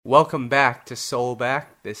Welcome back to Soulback.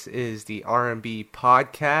 This is the R&B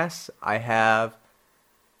podcast. I have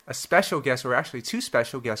a special guest, or actually two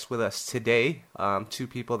special guests with us today. Two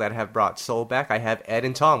people that have brought soul back. I have Ed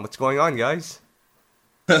and Tom. What's going on, guys?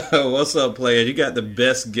 What's up, player? You got the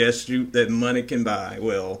best guest that money can buy.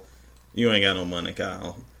 Well, you ain't got no money,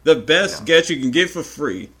 Kyle. The best guest you can get for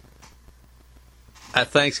free.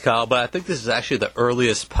 Thanks, Kyle, but I think this is actually the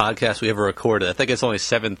earliest podcast we ever recorded. I think it's only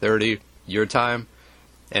 7:30 your time,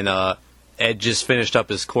 and Ed just finished up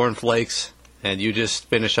his cornflakes, and you just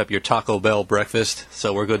finished up your Taco Bell breakfast,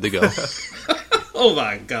 so we're good to go. Oh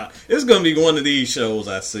my God. It's going to be one of these shows,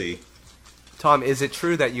 I see. Tom, is it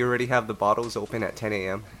true that you already have the bottles open at 10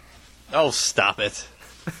 a.m.? Oh, stop it.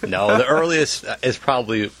 No, the earliest is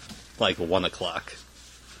probably like 1 o'clock.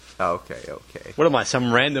 Okay. What am I,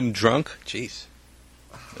 some random drunk? Jeez.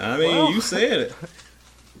 I mean, you said it.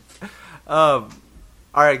 All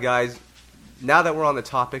right, guys. Now that we're on the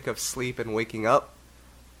topic of sleep and waking up,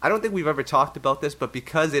 I don't think we've ever talked about this, but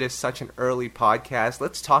because it is such an early podcast,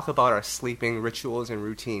 let's talk about our sleeping rituals and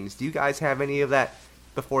routines. Do you guys have any of that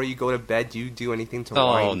before you go to bed? Do you do anything to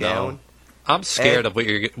wind down? I'm scared of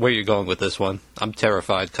where you're going with this one. I'm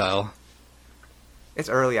terrified, Kyle. It's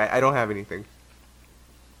early. I don't have anything.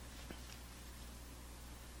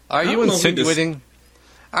 Are you insinuating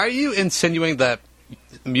that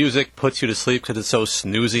music puts you to sleep because it's so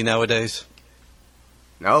snoozy nowadays?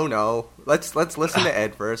 No. Let's listen to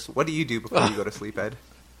Ed first. What do you do before you go to sleep, Ed?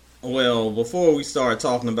 Well, before we start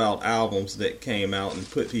talking about albums that came out and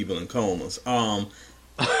put people in comas, I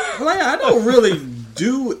don't really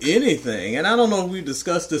do anything, and I don't know if we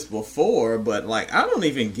discussed this before, but like I don't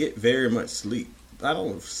even get very much sleep. I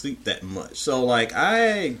don't sleep that much, so like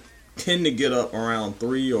I tend to get up around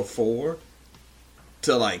 3 or 4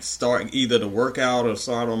 to like start either the workout or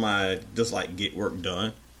start on my just like get work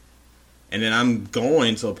done, and then I'm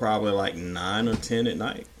going till probably like 9 or 10 at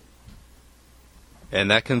night.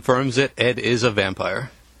 And that confirms it. Ed is a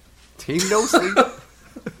vampire. Team no sleep.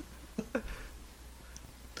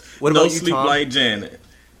 What no about you, sleep Tom? like Janet.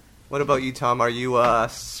 What about you, Tom? Are you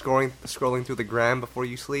scrolling through the gram before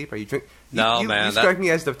you sleep? Are you drink? No, you, man. You strike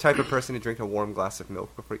me as the type of person to drink a warm glass of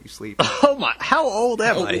milk before you sleep. Oh my! How old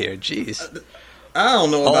am I here? Jeez. I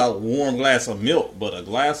don't know about a warm glass of milk, but a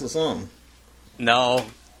glass of something. No.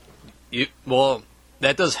 Well,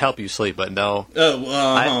 that does help you sleep, but no.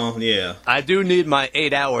 Yeah. I do need my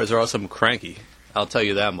 8 hours or else I'm cranky. I'll tell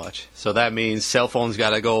you that much. So that means cell phone's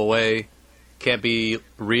got to go away. Can't be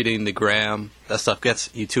reading the gram. That stuff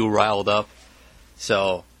gets you too riled up.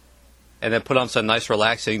 So, and then put on some nice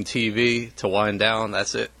relaxing TV to wind down.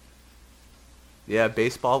 That's it. Yeah,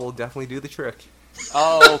 baseball will definitely do the trick.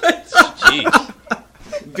 Oh, jeez.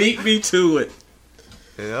 Beat me to it.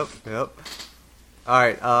 Yep. All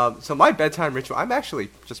right, so my bedtime ritual, I'm actually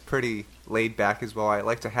just pretty laid back as well. I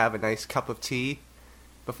like to have a nice cup of tea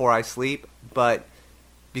before I sleep, but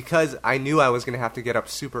because I knew I was going to have to get up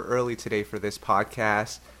super early today for this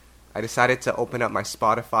podcast, I decided to open up my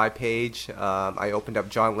Spotify page. I opened up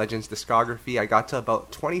John Legend's discography. I got to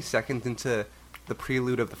about 20 seconds into the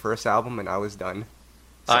prelude of the first album, and I was done.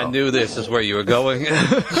 So. I knew this is where you were going.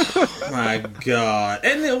 My God.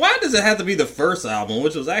 And then why does it have to be the first album,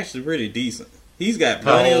 which was actually pretty decent? He's got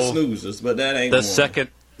plenty of snoozers, but that ain't the one.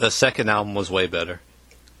 The second album was way better.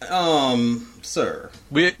 Sir.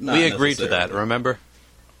 We agreed to that, remember?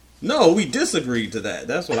 No, we disagreed to that.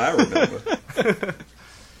 That's what I remember.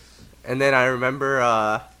 And then I remember,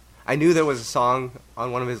 I knew there was a song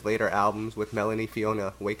on one of his later albums with Melanie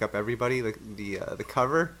Fiona, Wake Up Everybody, the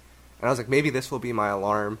cover. And I was like, maybe this will be my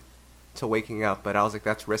alarm to waking up. But I was like,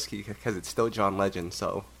 that's risky because it's still John Legend.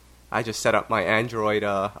 So I just set up my Android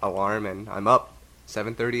alarm and I'm up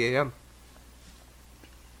 7:30 a.m.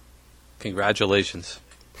 Congratulations.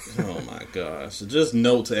 Oh my gosh. So just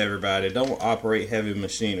note to everybody, don't operate heavy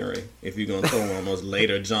machinery if you're going to throw on those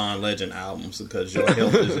later John Legend albums because your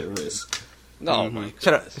health is at risk. No, my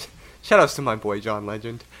God. Shout outs to my boy John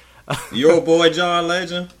Legend. Your boy John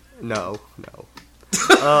Legend? No.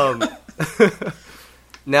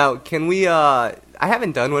 Now, can we, I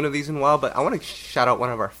haven't done one of these in a while, but I want to shout out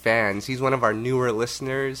one of our fans. He's one of our newer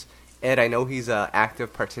listeners. Ed, I know he's an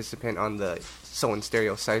active participant on the Soul in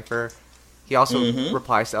Stereo Cypher. He also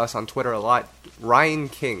replies to us on Twitter a lot. Ryan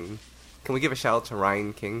King. Can we give a shout out to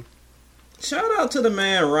Ryan King? Shout out to the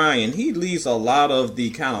man Ryan. He leads a lot of the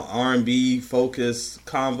kind of R&B focused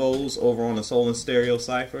convos over on the Soul in Stereo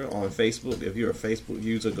Cypher on Facebook. If you're a Facebook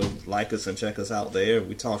user, go like us and check us out there.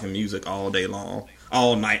 We're talking music all day long,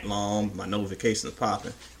 all night long. My notifications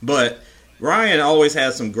popping. But Ryan always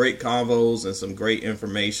has some great convos and some great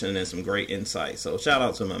information and some great insight. So shout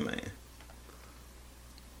out to my man.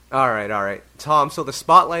 All right. Tom, so the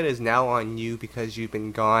spotlight is now on you because you've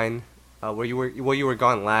been gone. You were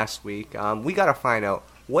gone last week. We got to find out,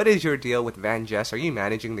 what is your deal with Van Jess? Are you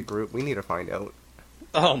managing the group? We need to find out.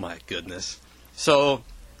 Oh my goodness. So,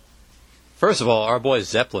 first of all, our boy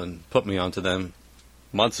Zeppelin put me onto them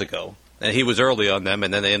months ago. And he was early on them,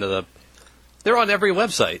 and then they ended up... They're on every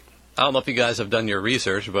website. I don't know if you guys have done your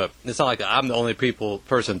research, but it's not like I'm the only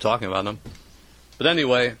person talking about them. But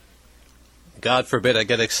anyway, God forbid I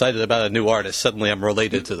get excited about a new artist. Suddenly I'm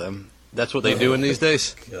related to them. That's what they do in these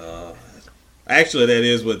days? God. Actually, that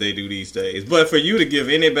is what they do these days. But for you to give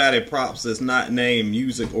anybody props that's not named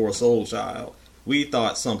Music or Soul Child, we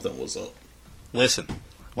thought something was up. Listen,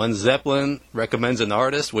 when Zeppelin recommends an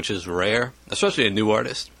artist, which is rare, especially a new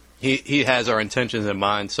artist, he has our intentions in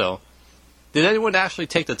mind. So, did anyone actually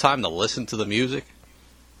take the time to listen to the music?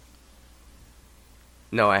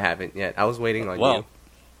 No, I haven't yet. I was waiting on Well, you.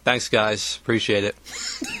 thanks, guys. Appreciate it.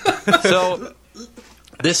 So,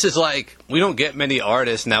 this is like, we don't get many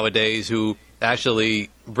artists nowadays who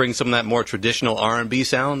actually bring some of that more traditional R&B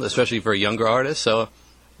sound, especially for younger artists. So,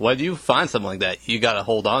 when you find something like that, you got to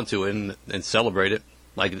hold on to it and celebrate it,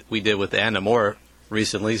 like we did with Anna Moore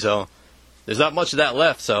recently. So, there's not much of that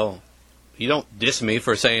left. So, you don't diss me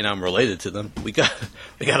for saying I'm related to them. We got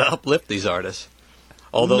to uplift these artists.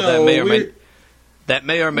 Although No, that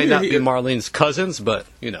may or may not be Marlene's cousins, but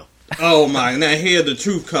you know. Oh my! Now here the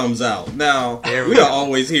truth comes out. Now we are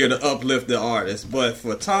always here to uplift the artist, but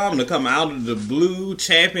for Tom to come out of the blue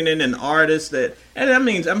championing an artist and that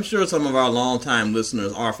means I'm sure some of our longtime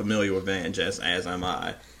listeners are familiar with Van Jess, as am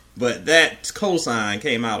I. But that cosign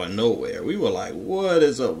came out of nowhere. We were like, "What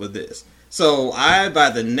is up with this?" So by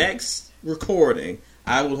the next recording,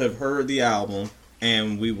 I will have heard the album,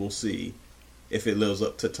 and we will see if it lives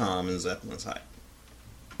up to Tom and Zeppelin's hype.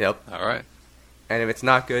 Yep. All right. And if it's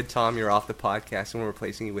not good, Tom, you're off the podcast, and we're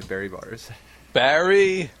replacing you with Barry Bars.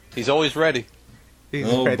 Barry, he's always ready. He's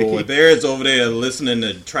Oh ready. boy, Barrett's over there listening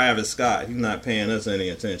to Travis Scott. He's not paying us any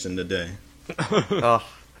attention today. Oh.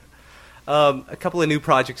 A couple of new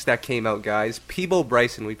projects that came out, guys. Peebo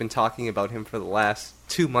Bryson, we've been talking about him for the last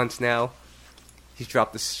 2 months now. He's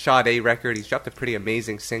dropped the Sade record. He's dropped a pretty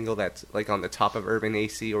amazing single that's like on the top of Urban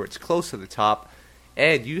AC, or it's close to the top.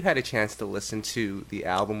 Ed, you had a chance to listen to the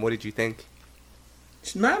album. What did you think?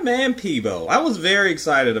 My man Peebo. I was very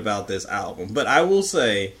excited about this album, but I will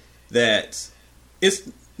say that it's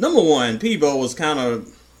number one. Peebo was kind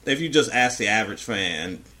of, if you just ask the average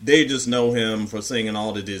fan, they just know him for singing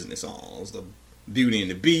all the Disney songs, the Beauty and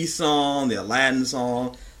the Beast song, the Aladdin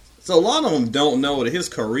song. So a lot of them don't know that his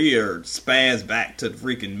career spans back to the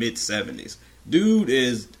freaking mid-'70s. Dude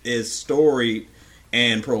is storied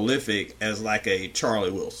and prolific as like a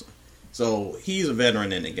Charlie Wilson. So he's a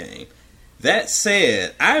veteran in the game. That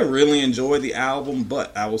said, I really enjoyed the album,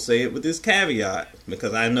 but I will say it with this caveat,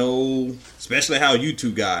 because I know, especially how you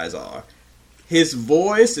two guys are, his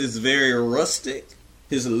voice is very rustic,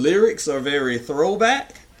 his lyrics are very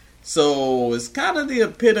throwback, so it's kind of the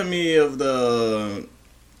epitome of the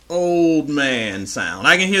old man sound.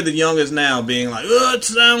 I can hear the youngest now being like, "Oh, it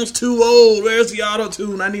sounds too old, where's the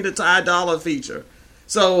auto-tune, I need a Ty Dolla feature."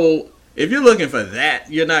 So, if you're looking for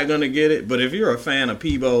that, you're not going to get it, but if you're a fan of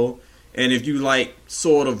Peebo, and if you like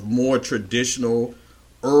sort of more traditional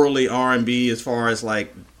early R&B as far as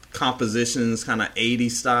like compositions, kind of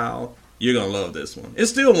 80s style, you're going to love this one.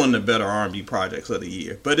 It's still one of the better R&B projects of the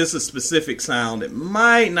year, but it's a specific sound that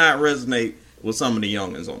might not resonate with some of the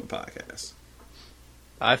youngins on the podcast.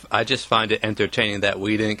 I just find it entertaining that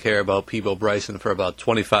we didn't care about Peebo Bryson for about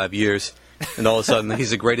 25 years, and all of a sudden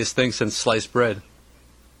he's the greatest thing since sliced bread.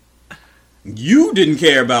 You didn't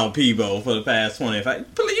care about Peebo for the past 25.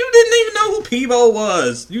 You didn't even know who Peebo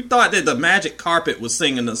was. You thought that the Magic Carpet was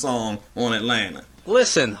singing the song on Atlanta.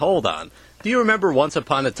 Listen, hold on. Do you remember once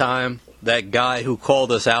upon a time that guy who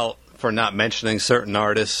called us out for not mentioning certain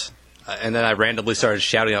artists, and then I randomly started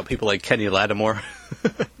shouting out people like Kenny Lattimore?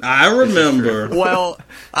 I remember. Well,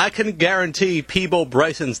 I can guarantee Peebo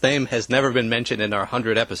Bryson's name has never been mentioned in our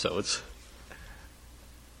 100 episodes.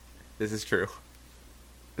 This is true.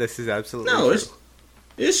 This is absolutely No, true.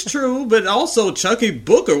 it's true, but also Chucky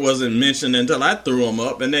Booker wasn't mentioned until I threw him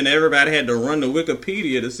up, and then everybody had to run to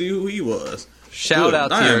Wikipedia to see who he was. Shout Good out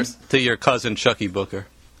times. to your cousin Chucky Booker.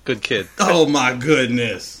 Good kid. Oh my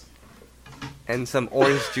goodness. And some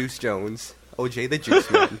Orange Juice Jones. OJ the Juice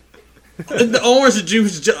Man. The orange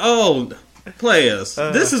juice. Players.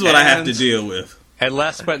 This is what I have to deal with. And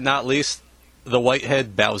last but not least, the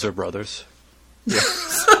Whitehead Bowser brothers.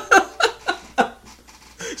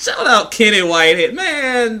 Shout out Kenny Whitehead.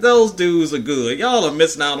 Man, those dudes are good. Y'all are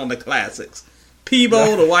missing out on the classics.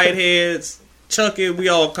 Peebo, the Whiteheads, Chuck it, we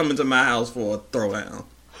all coming to my house for a throwdown.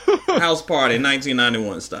 House party,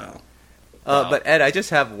 1991 style. But Ed, I just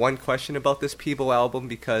have one question about this Peeble album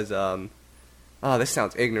because, this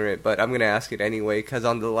sounds ignorant, but I'm going to ask it anyway, because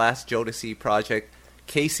on the last Jodeci project,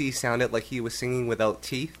 Casey sounded like he was singing without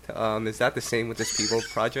teeth. Is that the same with this Peeble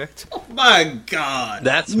project? Oh my God.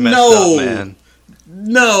 That's messed up, man.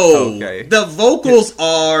 No. Okay. The vocals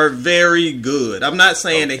are very good. I'm not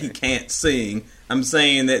saying that he can't sing. I'm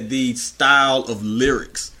saying that the style of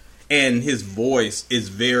lyrics and his voice is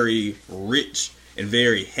very rich and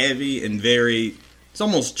very heavy and it's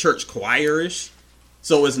almost church choir-ish.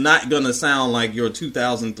 So it's not going to sound like your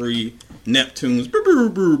 2003 Neptune's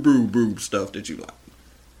stuff that you like.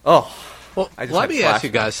 Oh. Well, let me ask you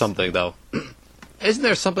guys something, though. Isn't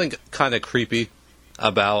there something kind of creepy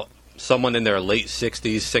about someone in their late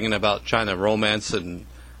 60s singing about trying to romance and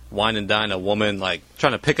wine and dine a woman, like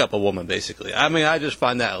trying to pick up a woman, basically? I mean, I just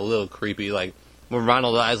find that a little creepy. Like when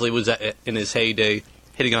Ronald Isley was in his heyday,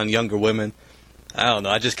 hitting on younger women. I don't know.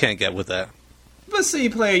 I just can't get with that. But see,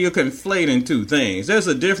 player, you're conflating two things. There's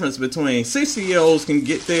a difference between 60-year-olds can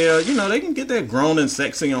get their, they can get their grown and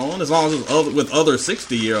sexy on as long as it's with other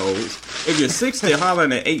 60-year-olds. If you're 60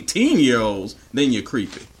 hollering at 18-year-olds, then you're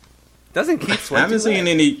creepy. Doesn't Keith Sweat I haven't seen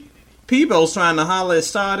any Peebles trying to holler at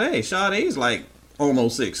Sade. Sade's like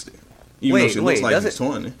almost 60. Even though she looks like she's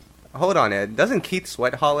 20. Hold on, Ed. Doesn't Keith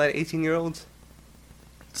Sweat holler at 18-year-olds?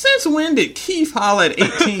 Since when did Keith holler at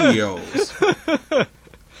 18-year-olds?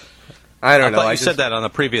 I don't know. I thought you said that on a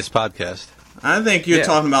previous podcast. I think you're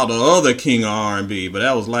talking about the other king of R&B, but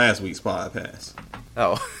that was last week's podcast.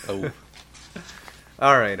 Oh.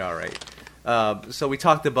 All right. So we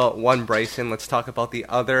talked about one Bryson. Let's talk about the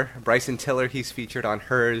other. Bryson Tiller, he's featured on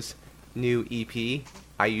Her's new EP,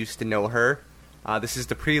 I Used to Know Her. This is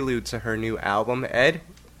the prelude to her new album. Ed,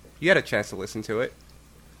 you had a chance to listen to it.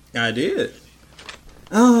 I did.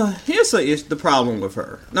 Here's the problem with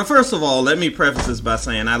her. Now, first of all, let me preface this by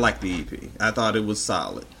saying I like the EP. I thought it was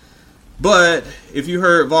solid. But if you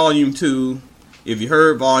heard Volume 2, if you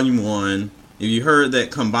heard Volume 1, if you heard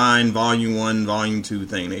that combined Volume 1, Volume 2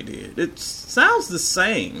 thing they did, it sounds the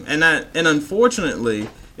same. And unfortunately,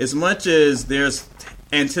 as much as there's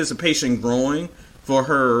anticipation growing for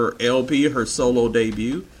her LP, her solo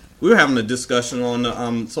debut, we were having a discussion on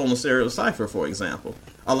the Solar Stereo Cypher, for example.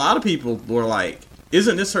 A lot of people were like,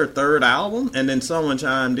 isn't this her third album? And then someone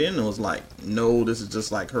chimed in and was like, no, this is just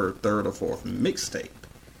like her third or fourth mixtape.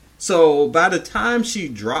 So by the time she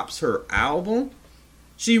drops her album,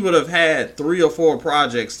 she would have had 3 or 4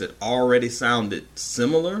 projects that already sounded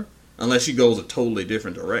similar, unless she goes a totally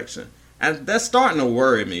different direction. And that's starting to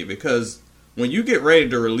worry me, because when you get ready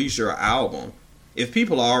to release your album, if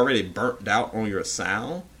people are already burnt out on your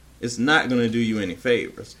sound, it's not going to do you any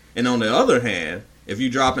favors. And on the other hand, if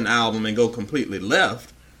you drop an album and go completely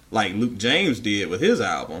left, like Luke James did with his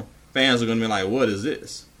album, fans are going to be like, what is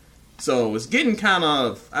this? So it's getting kind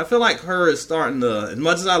of, I feel like her is starting to, as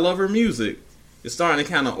much as I love her music, it's starting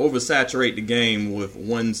to kind of oversaturate the game with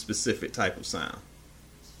one specific type of sound.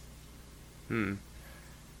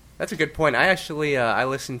 That's a good point. I actually, I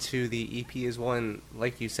listened to the EP as well, and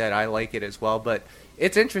like you said, I like it as well. But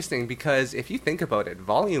it's interesting because if you think about it,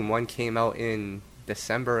 Volume 1 came out in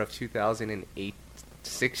December of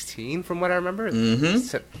 2016, from what I remember.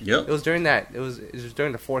 So Yep. It was during that. It was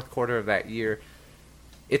during the fourth quarter of that year.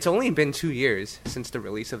 It's only been 2 years since the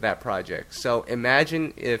release of that project. So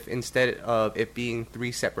imagine if instead of it being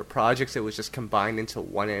 3 separate projects, it was just combined into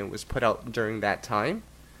one and it was put out during that time.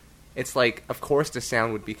 It's like, of course the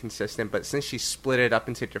sound would be consistent, but since she split it up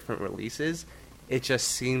into different releases, it just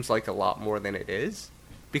seems like a lot more than it is.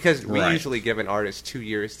 Because we usually give an artist 2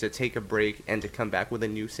 years to take a break and to come back with a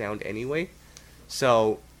new sound anyway.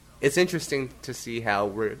 So it's interesting to see how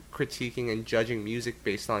we're critiquing and judging music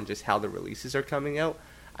based on just how the releases are coming out.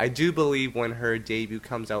 I do believe when her debut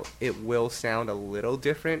comes out, it will sound a little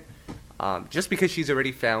different. Just because she's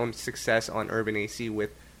already found success on Urban AC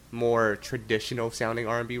with more traditional sounding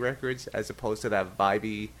R&B records as opposed to that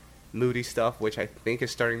vibey, moody stuff, which I think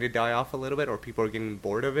is starting to die off a little bit, or people are getting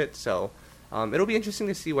bored of it. So it'll be interesting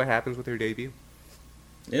to see what happens with her debut.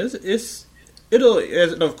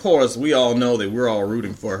 Of course, we all know that we're all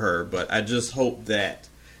rooting for her, but I just hope that,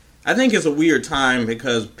 I think it's a weird time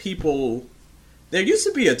because there used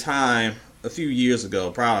to be a time a few years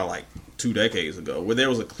ago, probably like 2 decades ago, where there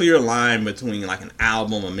was a clear line between like an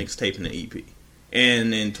album, a mixtape, and an EP.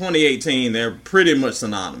 And in 2018, they're pretty much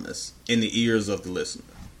synonymous in the ears of the listener.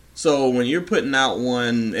 So when you're putting out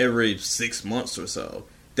one every 6 months or so,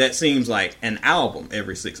 that seems like an album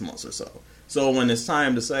every 6 months or so. So when it's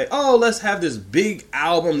time to say, oh, let's have this big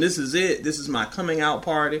album, this is it, this is my coming out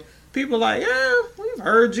party, people are like, yeah, we've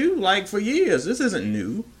heard you like for years. This isn't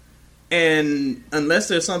new. And unless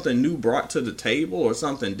there's something new brought to the table or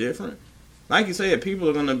something different, like you said, people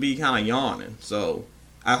are going to be kind of yawning. So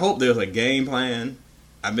I hope there's a game plan.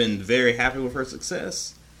 I've been very happy with her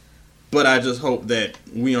success. But I just hope that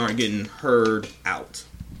we aren't getting heard out.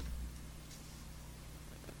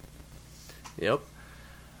 Yep.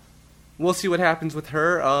 We'll see what happens with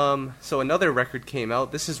her. So another record came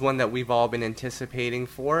out. This is one that we've all been anticipating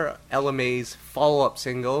for. Ella Mai's follow-up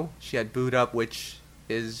single. She had Boot Up, which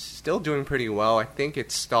is still doing pretty well. I think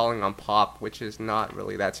it's stalling on pop, which is not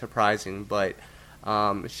really that surprising. But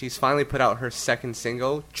she's finally put out her second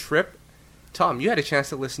single, Trip. Tom, you had a chance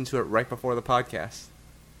to listen to it right before the podcast.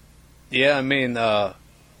 Yeah, I mean,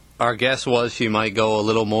 our guess was she might go a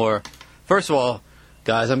little more. First of all,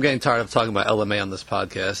 guys, I'm getting tired of talking about Ella Mai on this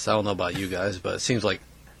podcast. I don't know about you guys, but it seems like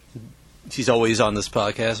she's always on this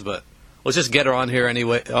podcast. But let's just get her on here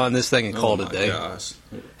anyway, on this thing, and call it a day. Gosh.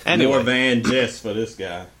 Anyway. More Van Jess for this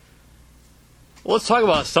guy. Well, let's talk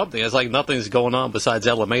about something. It's like nothing's going on besides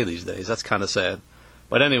Ella Mai these days. That's kind of sad.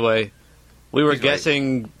 But anyway, we were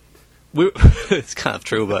guessing... it's kind of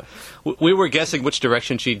true, but we were guessing which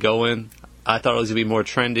direction she'd go in. I thought it was going to be more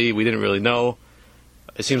trendy. We didn't really know.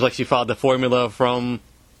 It seems like she followed the formula from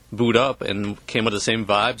Boot Up and came with the same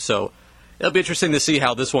vibe. So it'll be interesting to see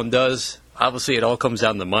how this one does. Obviously, it all comes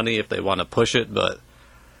down to money if they want to push it. But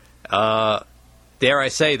dare I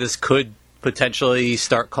say, this could potentially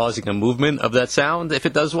start causing a movement of that sound if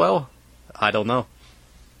it does well. I don't know.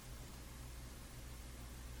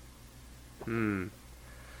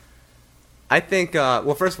 I think,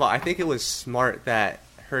 well, first of all, I think it was smart that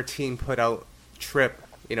her team put out Trip,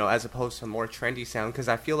 as opposed to a more trendy sound, because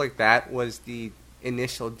I feel like that was the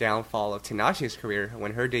initial downfall of Tinashe's career.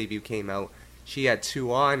 When her debut came out, she had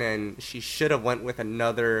 2 on, and she should have went with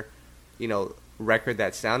another, record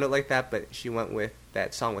that sounded like that, but she went with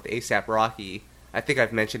that song with A$AP Rocky. I think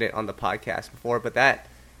I've mentioned it on the podcast before, but that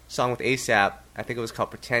song with A$AP, I think it was called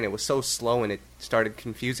Pretend, it was so slow, and it started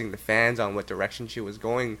confusing the fans on what direction she was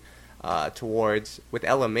going towards. With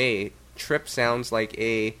Ella Mai, Trip sounds like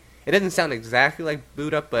it doesn't sound exactly like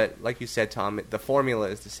Boot Up, but like you said, Tom, the formula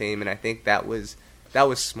is the same, and I think that was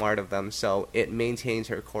smart of them, so it maintains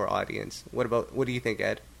her core audience. What do you think,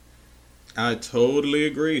 Ed? I totally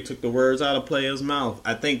agree. Took the words out of player's mouth.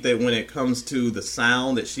 I think that when it comes to the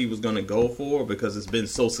sound that she was going to go for, because it's been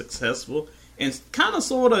so successful and kind of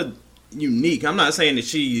sort of unique. I'm not saying that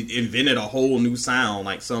she invented a whole new sound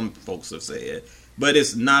like some folks have said, but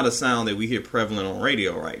it's not a sound that we hear prevalent on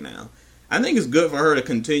radio right now. I think it's good for her to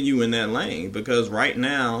continue in that lane, because right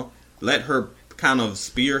now, let her kind of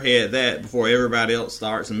spearhead that before everybody else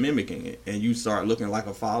starts mimicking it, and you start looking like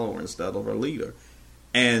a follower instead of a leader.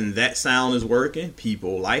 And that sound is working.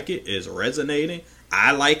 People like it. It's resonating.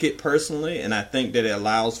 I like it personally, and I think that it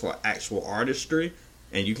allows for actual artistry,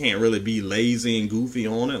 and you can't really be lazy and goofy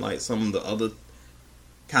on it like some of the other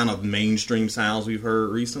kind of mainstream sounds we've heard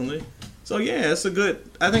recently. So yeah, I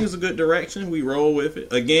think it's a good direction. We roll with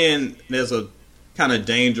it. Again, there's a kind of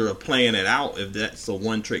danger of playing it out if that's a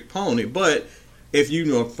one-trick pony. But if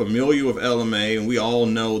you're familiar with Ella Mai, and we all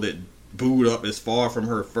know that Boot Up is far from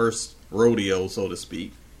her first rodeo, so to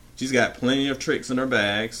speak, she's got plenty of tricks in her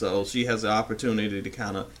bag, so she has the opportunity to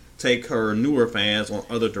kind of take her newer fans on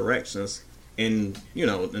other directions and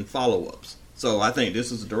follow-ups. So I think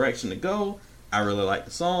this is the direction to go. I really like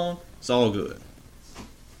the song. It's all good.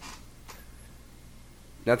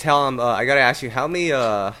 Now tell him, I gotta ask you, how many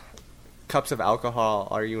cups of alcohol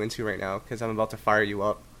are you into right now? Because I'm about to fire you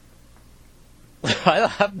up. I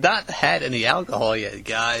have not had any alcohol yet,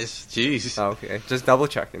 guys. Jeez. Okay, just double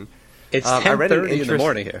checking. It's 10:30 in the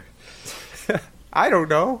morning here. I don't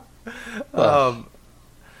know.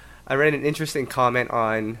 I read an interesting comment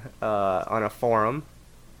on a forum.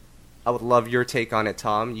 I would love your take on it,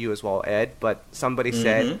 Tom. You as well, Ed. But somebody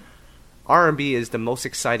said R&B is the most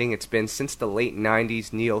exciting it's been since the late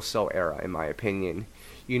 90s neo-soul era, in my opinion.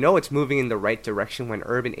 It's moving in the right direction when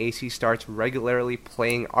Urban AC starts regularly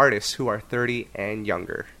playing artists who are 30 and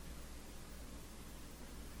younger.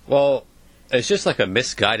 Well, it's just like a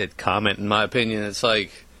misguided comment, in my opinion. It's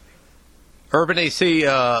like Urban AC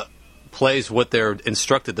plays what they're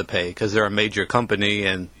instructed to pay because they're a major company,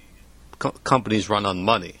 and companies run on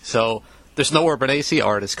money. So there's no Urban AC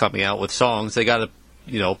artists coming out with songs. They got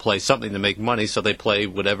to play something to make money, so they play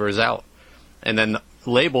whatever is out. And then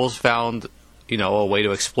labels found, a way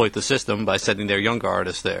to exploit the system by sending their younger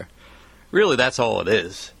artists there. Really, that's all it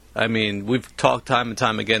is. I mean, we've talked time and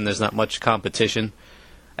time again, there's not much competition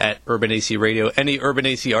at Urban AC Radio. Any Urban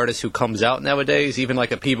AC artist who comes out nowadays, even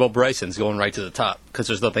like a Peebo Bryson's going right to the top because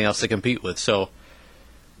there's nothing else to compete with. So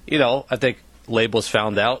I think labels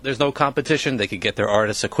found out there's no competition. They could get their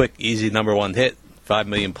artists a quick, easy #1 hit, 5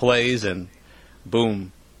 million plays, and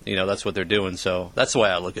boom, that's what they're doing. So that's the way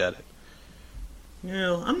I look at it.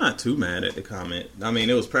 I'm not too mad at the comment. I mean,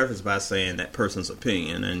 it was prefaced by saying that person's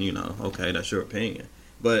opinion, and okay, that's your opinion.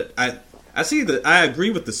 But I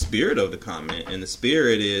agree with the spirit of the comment, and the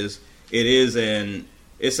spirit is it's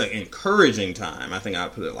an encouraging time. I think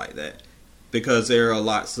I'd put it like that, because there are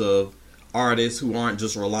lots of artists who aren't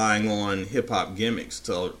just relying on hip hop gimmicks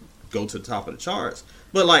to go to the top of the charts.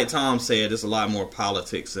 But like Tom said, there's a lot more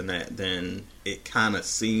politics in that than it kind of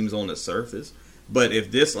seems on the surface. But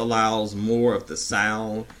if this allows more of the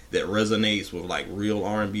sound that resonates with like real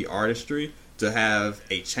R&B artistry to have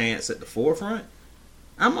a chance at the forefront,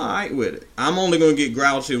 I'm alright with it. I'm only going to get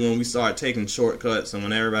grouchy when we start taking shortcuts and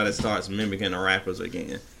when everybody starts mimicking the rappers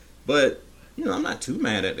again. But, I'm not too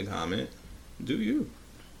mad at the comment. Do you?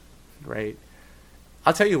 Right.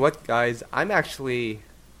 I'll tell you what, guys. I'm actually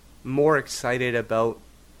more excited about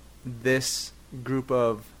this group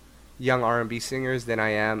of young R&B singers than I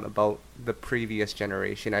am about the previous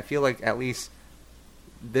generation. I feel like at least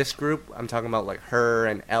this group, I'm talking about like her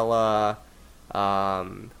and Ella,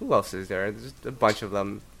 who else is there? There's a bunch of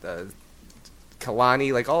them.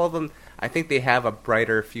 Kalani, like all of them, I think they have a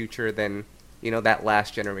brighter future than, that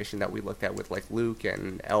last generation that we looked at with like Luke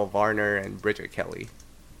and Elle Varner and Bridget Kelly.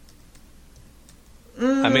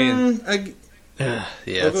 I mean, yeah.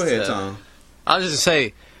 Go ahead, Tom. I was just going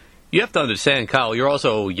to say, you have to understand, Kyle, you're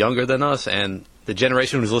also younger than us, and the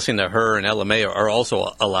generation who's listening to her and Ella Mai are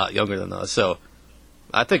also a lot younger than us. So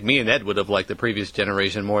I think me and Ed would have liked the previous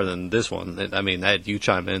generation more than this one. I mean, Ed, you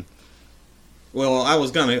chime in. Well, I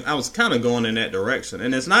was kind of going in that direction,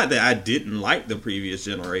 and it's not that I didn't like the previous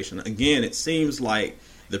generation. Again, it seems like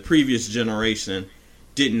the previous generation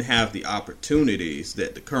didn't have the opportunities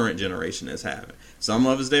that the current generation is having. Some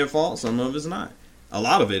of it's their fault, some of it's not. A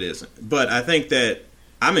lot of it isn't. But I think that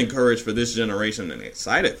I'm encouraged for this generation and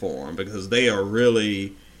excited for them, because they are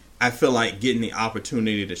really, I feel like, getting the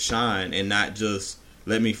opportunity to shine and not just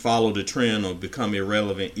let me follow the trend or become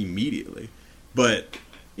irrelevant immediately. But,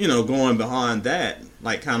 going behind that,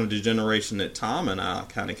 like kind of the generation that Tom and I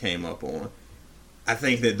kind of came up on, I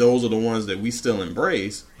think that those are the ones that we still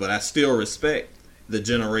embrace, but I still respect the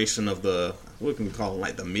generation of the, what can we call them,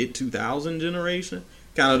 like the mid-2000 generation?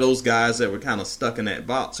 Kind of those guys that were kind of stuck in that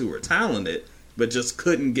box who were talented, but just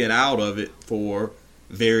couldn't get out of it for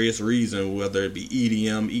various reasons, whether it be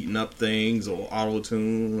EDM eating up things or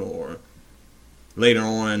auto-tune, or later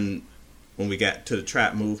on when we got to the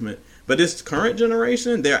trap movement. But this current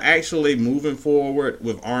generation, they're actually moving forward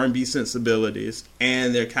with R&B sensibilities,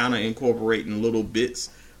 and they're kind of incorporating little bits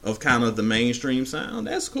of kind of the mainstream sound.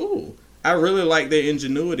 That's cool. I really like their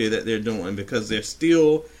ingenuity that they're doing, because they're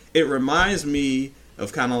still, it reminds me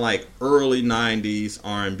of kind of like early 90s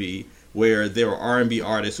R&B, where there were R&B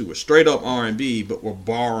artists who were straight up R&B but were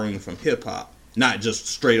borrowing from hip hop, not just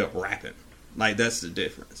straight up rapping. Like, that's the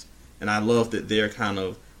difference. And I love that they're kind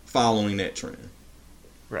of following that trend.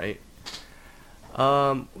 Right.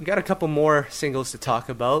 We got a couple more singles to talk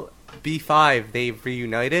about. B5, they've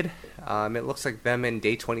reunited. It looks like them and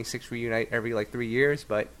Day 26 reunite every 3 years,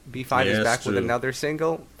 but B5 is back with another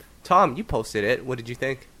single. Tom, you posted it. What did you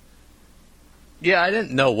think? Yeah, I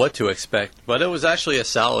didn't know what to expect, but it was actually a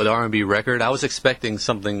solid R&B record. I was expecting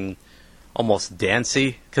something almost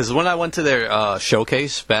dancey, because when I went to their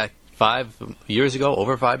showcase back 5 years ago,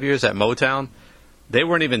 over 5 years at Motown, they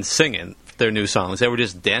weren't even singing their new songs. They were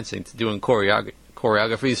just dancing, doing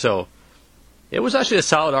choreography, so it was actually a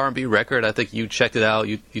solid R&B record. I think you checked it out.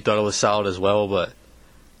 You thought it was solid as well, but,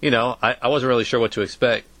 I wasn't really sure what to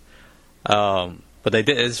expect. But they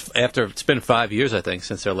did. It's been 5 years, I think,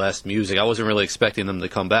 since their last music. I wasn't really expecting them to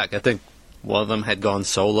come back. I think one of them had gone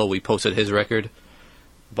solo. We posted his record.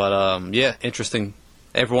 But, yeah, interesting.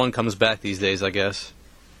 Everyone comes back these days, I guess.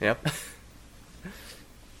 Yep.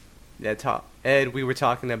 Yeah, Ed, we were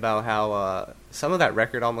talking about how some of that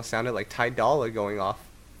record almost sounded like Ty Dolla going off.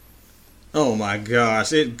 Oh my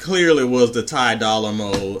gosh, it clearly was the Ty Dolla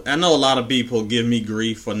mode. I know a lot of people give me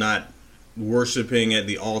grief for not worshiping at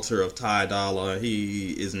the altar of Ty Dolla.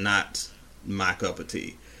 He is not my cup of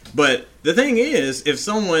tea. But the thing is,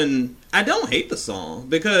 I don't hate the song,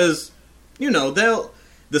 because, the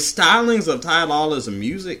stylings of Ty Dolla's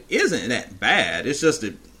music isn't that bad. It's just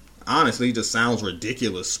that, honestly, it just sounds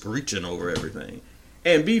ridiculous screeching over everything.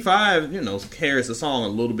 And B5, carries the song a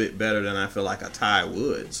little bit better than I feel like a Ty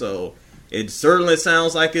would. So it certainly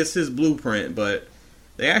sounds like it's his blueprint, but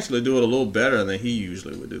they actually do it a little better than he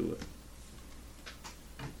usually would do it.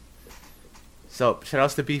 So shout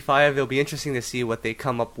outs to B5. It'll be interesting to see what they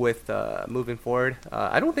come up with moving forward.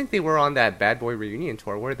 I don't think they were on that Bad Boy reunion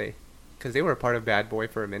tour, were they? Because they were a part of Bad Boy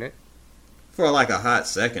for a minute. For like a hot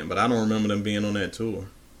second, but I don't remember them being on that tour.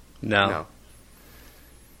 No.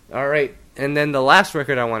 All right. And then the last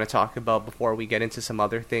record I want to talk about before we get into some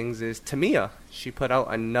other things is Tamia. She put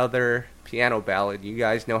out another piano ballad. You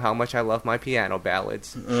guys know how much I love my piano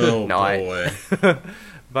ballads. Oh, boy.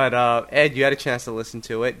 But, Ed, you had a chance to listen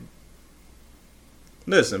to it.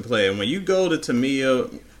 Listen, player, when you go to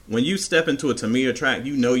Tamia, when you step into a Tamia track,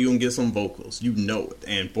 you know you're going to get some vocals. You know it.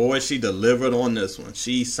 And, boy, she delivered on this one.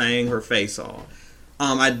 She sang her face off.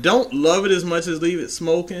 I don't love it as much as Leave It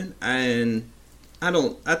Smoking, and I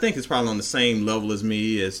think it's probably on the same level as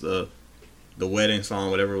me as the wedding song,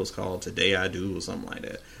 whatever it was called, Today I Do, or something like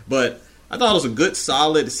that. But I thought it was a good,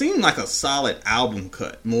 solid, it seemed like a solid album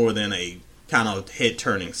cut more than a kind of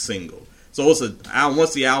head-turning single. So it's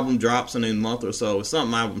once the album drops in a month or so, it's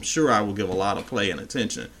something I'm sure I will give a lot of play and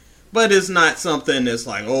attention. But it's not something that's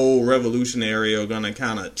like, revolutionary or going to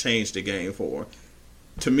kind of change the game for.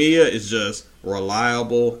 Tamia is just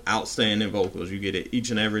reliable, outstanding vocals. You get it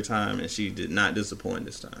each and every time, and she did not disappoint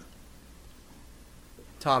this time.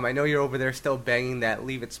 Tom, I know you're over there still banging that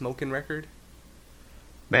Leave It Smoking record.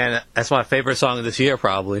 Man, that's my favorite song of this year,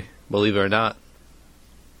 probably. Believe it or not.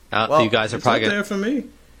 You guys are it's probably up there for me.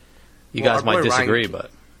 You guys might disagree,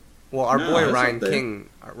 but well, our boy it's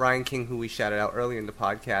Ryan King, who we shouted out earlier in the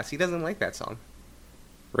podcast, he doesn't like that song.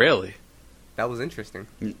 really, That was interesting.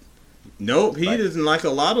 Nope, he doesn't like a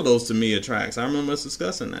lot of those Tamia tracks. I remember us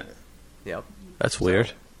discussing that. Yep. that's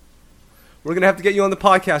weird. We're gonna have to get you on the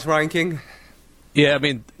podcast, Ryan King. Yeah, I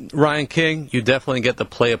mean, Ryan King, you definitely get the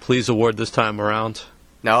Play a Please award this time around.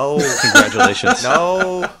 No. Congratulations.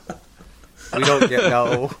 No. We don't get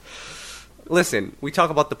no. Listen, we talk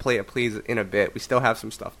about the Play It Please in a bit. We still have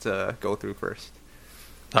some stuff to go through first.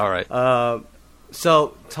 All right.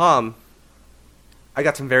 So, Tom, I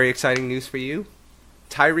got some very exciting news for you.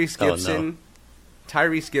 Tyrese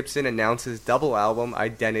Gibson announces double album,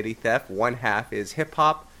 Identity Theft. One half is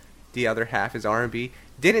hip-hop, the other half is R&B.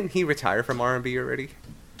 Didn't he retire from R&B already?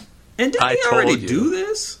 And didn't he already do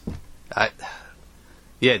this?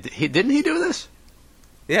 Didn't he do this?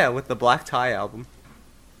 Yeah, with the Black Tie album.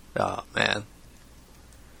 Oh, man.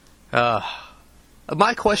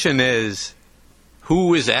 My question is,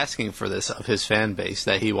 who is asking for this of his fan base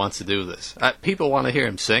that he wants to do this? People want to hear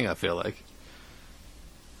him sing, I feel like.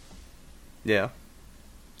 Yeah.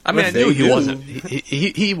 I mean, I knew he wasn't.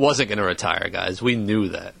 He wasn't going to retire, guys. We knew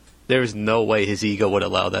that. There's no way his ego would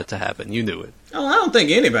allow that to happen. You knew it. Oh, I don't think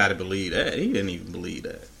anybody believed that. He didn't even believe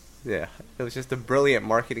that. Yeah. It was just a brilliant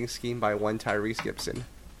marketing scheme by one Tyrese Gibson.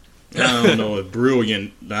 I don't know if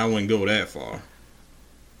brilliant. I wouldn't go that far.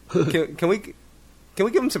 Can we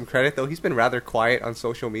give him some credit though? He's been rather quiet on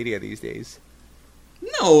social media these days.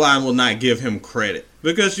 No, I will not give him credit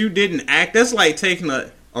because you didn't act. That's like taking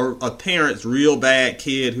a parent's real bad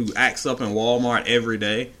kid who acts up in Walmart every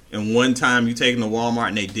day, and one time you take them to Walmart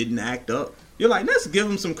and they didn't act up. You're like, let's give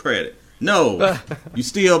them some credit. No, you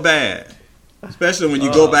still bad, especially when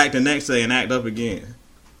you go back the next day and act up again.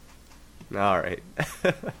 All right.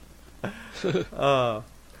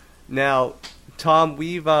 Now, Tom,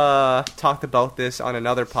 we've talked about this on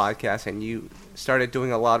another podcast, and you started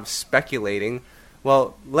doing a lot of speculating.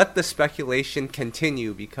 Well, let the speculation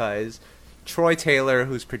continue because Troy Taylor,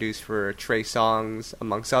 who's produced for Trey Songz,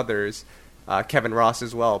 amongst others, Kevin Ross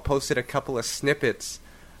as well, posted a couple of snippets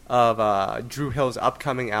of Dru Hill's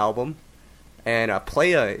upcoming album. And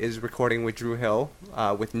Playa is recording with Dru Hill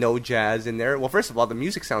with no Jazz in there. Well, first of all, the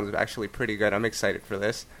music sounds actually pretty good. I'm excited for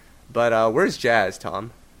this. But where's Jazz,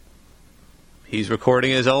 Tom? He's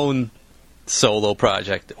recording his own solo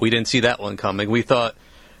project. We didn't see that one coming. We thought,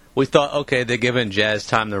 okay, they're giving Jazz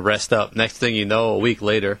time to rest up. Next thing you know, a week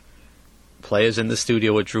later, Playa's in the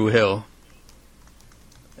studio with Dru Hill.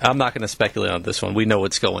 I'm not going to speculate on this one. We know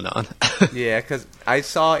what's going on. Yeah, because I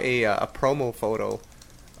saw a promo photo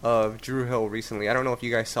of Dru Hill recently. I don't know if you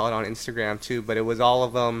guys saw it on Instagram too, but it was all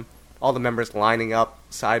of them, all the members lining up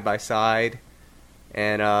side by side,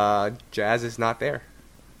 and Jazz is not there.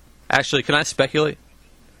 Actually, can I speculate?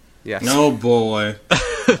 Yes. No, boy.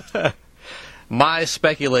 My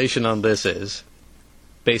speculation on this is,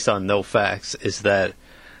 based on no facts, is that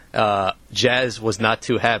Jazz was not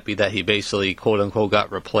too happy that he basically, quote-unquote,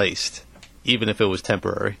 got replaced, even if it was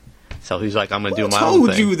temporary. So he's like, I'm going to do my own thing. Who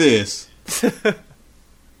told you this?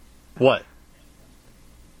 What?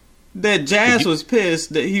 That Jazz was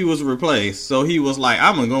pissed that he was replaced, so he was like,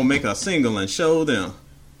 I'm going to go make a single and show them.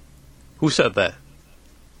 Who said that?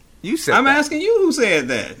 You said I'm that. asking you who said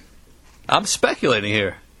that. I'm speculating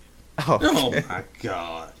here. Oh, Oh okay. my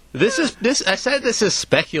god. This. I said this is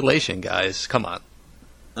speculation, guys. Come on.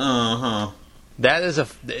 Uh-huh. That is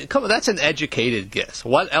come on. That's an educated guess.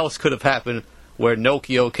 What else could have happened where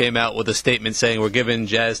Nokia came out with a statement saying we're giving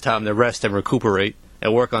Jazz time to rest and recuperate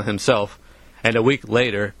and work on himself, and a week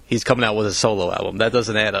later he's coming out with a solo album? That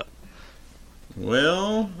doesn't add up.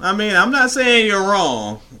 Well, I mean, I'm not saying you're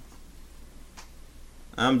wrong.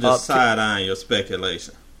 I'm just side-eyeing your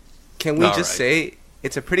speculation. Can we All just right. say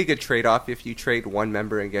it's a pretty good trade-off if you trade one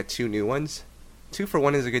member and get two new ones? 2 for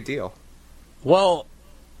 1 is a good deal. Well,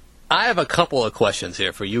 I have a couple of questions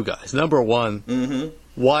here for you guys. Number one, Mm-hmm.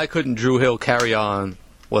 why couldn't Drew Hill carry on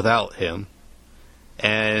without him?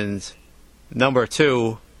 And number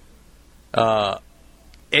two,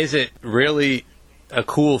 is it really a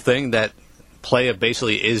cool thing that Playa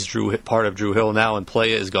basically is part of Drew Hill now and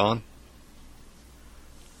Playa is gone?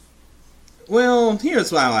 Well,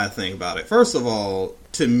 here's how I think about it. First of all,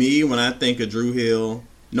 to me, when I think of Drew Hill,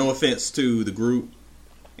 no offense to the group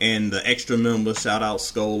and the extra members, shout out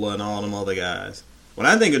Scola and all them other guys. When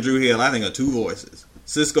I think of Drew Hill, I think of two voices,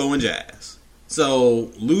 Cisco and Jazz.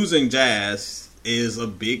 So losing Jazz is a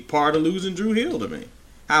big part of losing Drew Hill to me.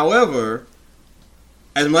 However,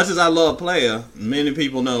 as much as I love Playa, many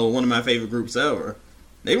people know one of my favorite groups ever,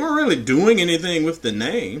 they weren't really doing anything with the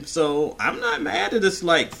name, so I'm not mad at this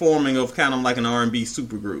like forming of kind of like an R&B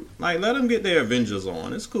supergroup. Like, let them get their Avengers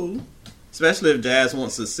on. It's cool, especially if Jazz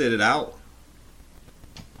wants to sit it out.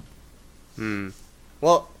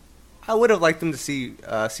 Well, I would have liked them to see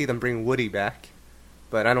them bring Woody back,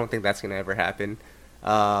 but I don't think that's going to ever happen.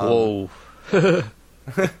 Whoa. Come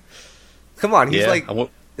on, he's Yeah, like, I wa-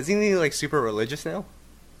 isn't he like super religious now?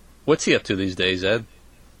 What's he up to these days, Ed?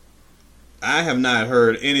 I have not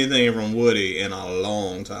heard anything from Woody in a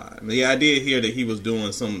long time. The idea here that he was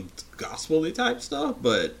doing some gospel-y type stuff,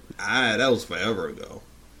 but that was forever ago.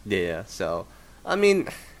 Yeah, so, I mean,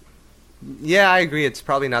 yeah, I agree. It's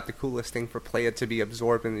probably not the coolest thing for Playa to be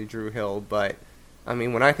absorbed into Drew Hill, but, I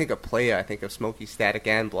mean, when I think of Playa, I think of Smokey, Static,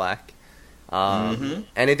 and Black. And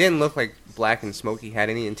it didn't look like Black and Smokey had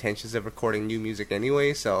any intentions of recording new music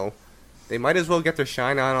anyway, so they might as well get their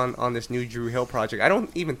shine on this new Drew Hill project. I don't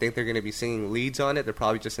even think they're going to be singing leads on it. They're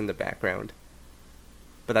probably just in the background.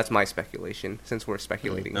 But that's my speculation, since we're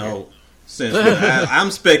speculating here. No, since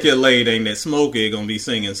I'm speculating that Smokey gonna be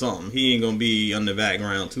singing something. He ain't gonna be on the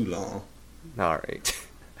background too long. All right.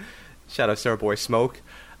 Shout out to our boy Smoke.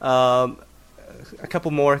 A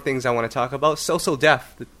couple more things I want to talk about. So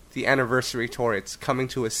Def, the anniversary tour. It's coming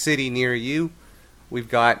to a city near you. We've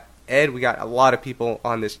got Ed. We got a lot of people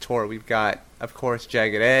on this tour. We've got, of course,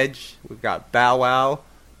 Jagged Edge. We've got Bow Wow,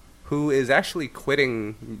 who is actually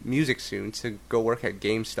quitting music soon to go work at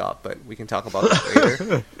GameStop, but we can talk about that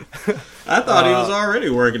later. I thought he was already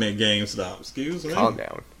working at GameStop. Excuse me. Calm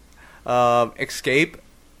down. Escape.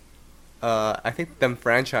 I think them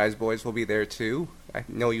Franchise Boys will be there too. I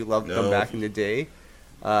know you loved them No. back in the day.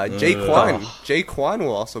 Jay Kwan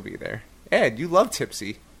will also be there. Ed, you love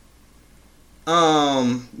Tipsy.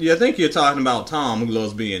 Yeah, I think you're talking about Tom, who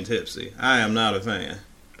loves being tipsy. I am not a fan.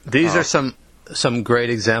 These are some great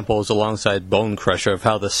examples alongside Bone Crusher of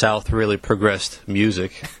how the South really progressed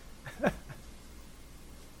music.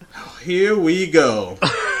 Here we go.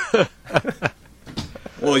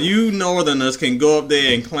 Well, you Northerners can go up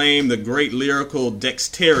there and claim the great lyrical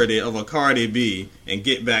dexterity of a Cardi B and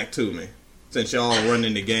get back to me, since y'all are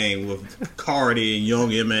running the game with Cardi and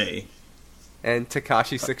Young M.A. And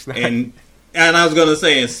Tekashi 6ix9ine. And I was going to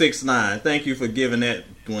say in 6ix9ine. Thank you for giving that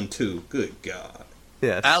one too. Good God.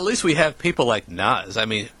 Yes. At least we have people like Nas. I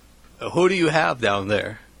mean, who do you have down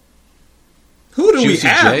there? Who do we Juicy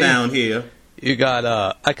have J? down here? You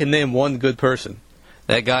got, I can name one good person.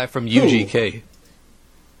 That guy from UGK.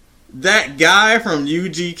 That guy from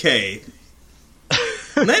UGK.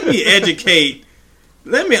 Let me educate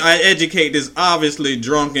this obviously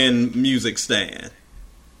drunken music stan.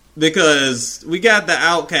 Because we got the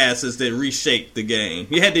Outcasts that reshaped the game.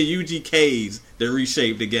 You had the UGKs that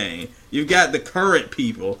reshaped the game. You've got the current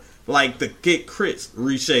people, like the Get Crits,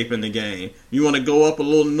 reshaping the game. You want to go up a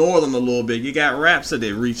little northern a little bit, you got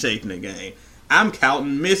Rhapsody reshaping the game. I'm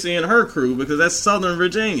counting Missy and her crew because that's Southern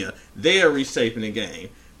Virginia. They're reshaping the game.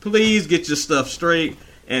 Please get your stuff straight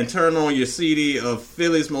and turn on your CD of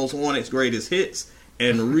Philly's Most Wanted's Greatest Hits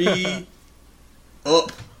and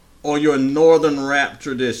up on your northern rap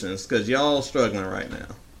traditions, because y'all struggling right now.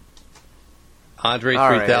 Andre All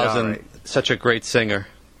right, 3000, all right. such a great singer.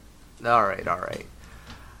 All right.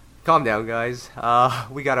 Calm down, guys.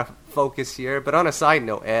 We gotta focus here. But on a side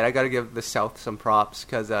note, Ed, I gotta give the South some props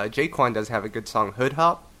because Jay Quan does have a good song, Hood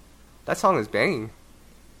Hop. That song is banging.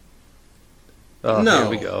 Oh, No, here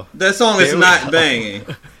we go. that song is Here we not go. banging.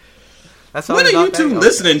 That song What is are not you two bad.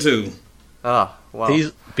 listening to? Oh, well.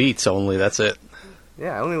 These beats only. That's it.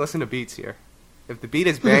 Yeah, I only listen to beats here. If the beat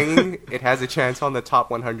is banging, it has a chance on the top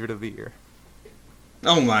 100 of the year.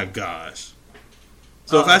 Oh my gosh.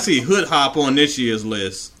 So if I see Hood Hop on this year's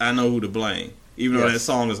list, I know who to blame. Even though Yes. that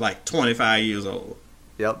song is like 25 years old.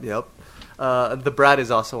 Yep. The Brat is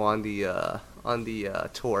also on the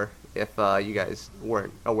tour. If you guys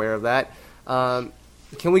weren't aware of that,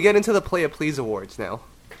 can we get into the Play It Please awards now?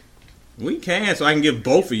 We can, so I can give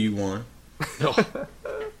both of you one.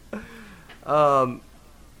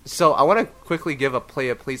 So I want to quickly give a Play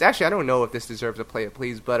It Please. Actually, I don't know if this deserves a Play It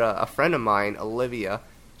Please, but a friend of mine, Olivia,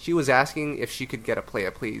 she was asking if she could get a Play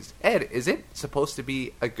It Please. Ed, is it supposed to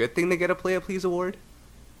be a good thing to get a Play It Please award?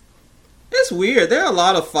 It's weird. There are a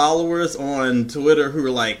lot of followers on Twitter who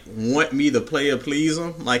are like, want me to play a please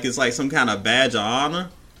them. Like it's like some kind of badge of honor.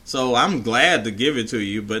 So I'm glad to give it to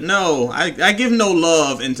you. But no, I give no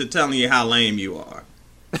love into telling you how lame you are.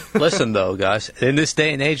 Listen, though, guys, in this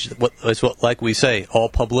day and age, like we say, all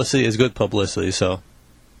publicity is good publicity. So,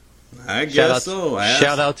 I guess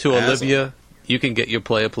shout out to Olivia. You can get your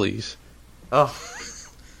Play It Please. Oh,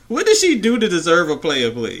 What did she do to deserve a player,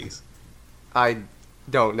 please? I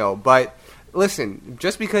don't know, but listen,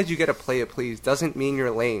 just because you get a Play It Please doesn't mean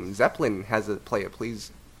you're lame. Zeppelin has a Play It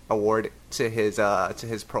Please award to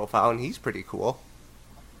his profile, and he's pretty cool.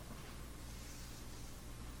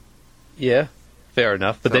 Yeah, fair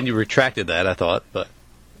enough. But then you retracted that, I thought. But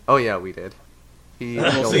Oh yeah, we did. He,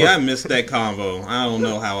 Well, see, I missed that convo. I don't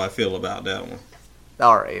know how I feel about that one.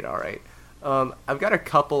 All right. I've got a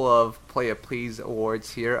couple of Play It Please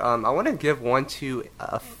awards here. I want to give one to,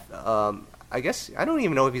 I guess, I don't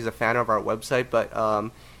even know if he's a fan of our website, but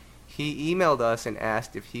he emailed us and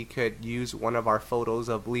asked if he could use one of our photos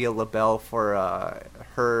of Leah LaBelle for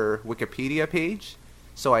her Wikipedia page.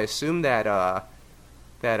 So I assume that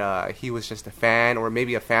he was just a fan or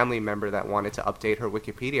maybe a family member that wanted to update her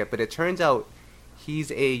Wikipedia. But it turns out he's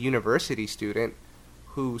a university student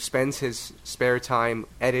who spends his spare time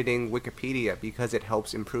editing Wikipedia because it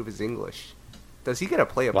helps improve his English. Does he get a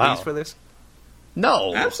Play It Wow. Please for this?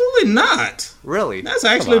 no, Absolutely not. Really? That's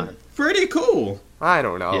actually on. pretty cool. I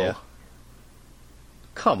don't know. Yeah.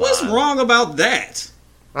 Come What's on. wrong about that?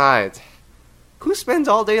 Who spends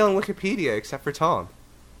all day on Wikipedia except for Tom?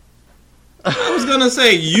 I was gonna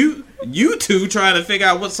say you two trying to figure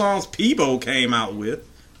out what songs Peebo came out with.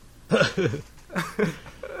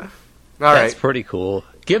 All That's right. pretty cool.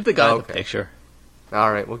 Give the guy Okay. the picture.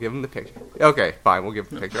 All right, we'll give him the picture. Okay, fine, we'll give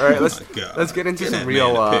him the picture. All right, Oh let's my God. let's get into Get some that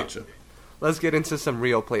real man a picture. let's get into some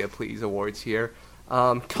real Play It Please awards here.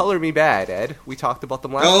 Color Me Bad, Ed. We talked about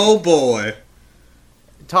them last Oh week. boy.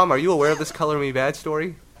 Tom, are you aware of this Color Me Bad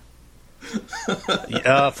story?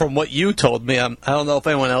 From what you told me, I don't know if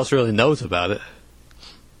anyone else really knows about it.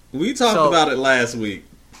 We talked So- about it last week.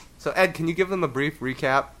 So Ed, can you give them a brief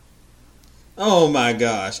recap? Oh my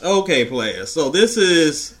gosh. Okay, players. So this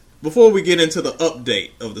is before we get into the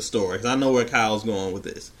update of the story, 'cause I know where Kyle's going with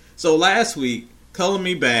this. So last week, Color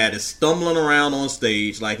Me Bad is stumbling around on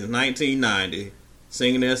stage like it's 1990,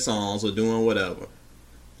 singing their songs or doing whatever.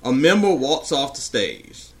 A member walks off the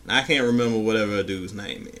stage. I can't remember whatever a dude's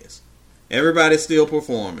name is. Everybody's still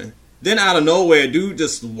performing. Then out of nowhere, a dude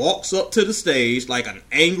just walks up to the stage like an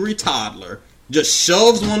angry toddler, just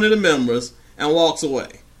shoves one of the members, and walks away.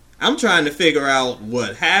 I'm trying to figure out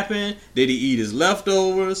what happened. Did he eat his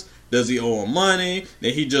leftovers? Does he owe him money?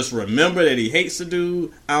 Did he just remember that he hates the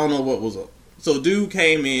dude? I don't know what was up. So dude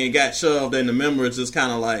came in, got shoved, and the member is just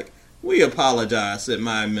kind of like, we apologize that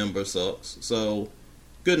my member sucks. So,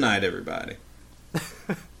 good night, everybody.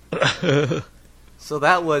 So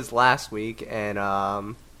that was last week,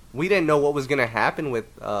 and we didn't know what was going to happen with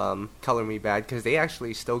Color Me Bad because they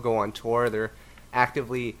actually still go on tour. They're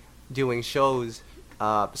actively doing shows.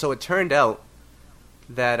 So it turned out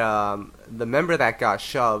that the member that got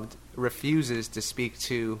shoved refuses to speak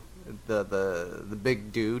to the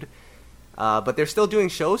big dude, but they're still doing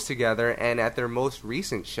shows together. And at their most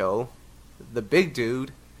recent show, the big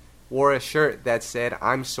dude wore a shirt that said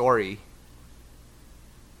 "I'm sorry."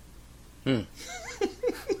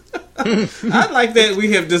 I like that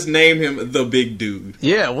we have just named him the big dude.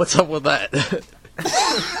 Yeah, what's up with that?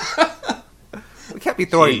 We can't be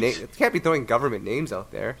throwing Jeez. can't be throwing government names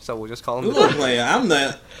out there, so we'll just call him. Look, player, I'm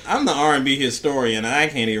the R&B historian. I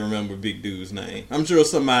can't even remember Big Dude's name. I'm sure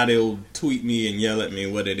somebody will tweet me and yell at me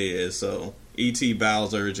what it is. So E.T.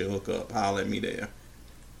 Bowser, urge hook up, holler at me there.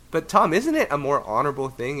 But Tom, isn't it a more honorable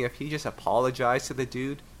thing if he just apologized to the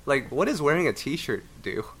dude? Like, what does wearing a T-shirt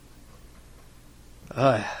do?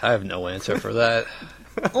 I have no answer for that.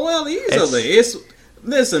 Well, easily.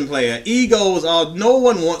 Listen, player. Egos are. No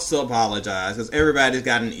one wants to apologize because everybody's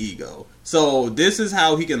got an ego. So this is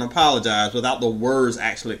how he can apologize without the words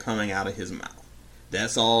actually coming out of his mouth.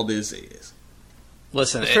 That's all this is.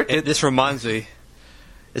 Listen, this reminds me.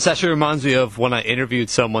 This actually reminds me of when I interviewed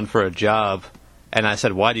someone for a job, and I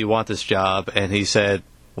said, "Why do you want this job?" And he said,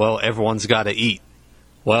 "Well, everyone's got to eat."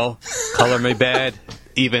 Well, Color Me Bad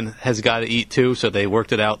even has got to eat too, so they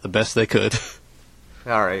worked it out the best they could.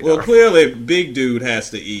 All right. Well, clearly, Big Dude has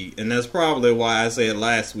to eat, and that's probably why I said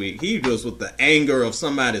last week he was with the anger of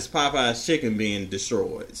somebody's Popeye's chicken being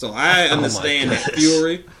destroyed. So I understand that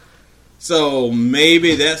fury. So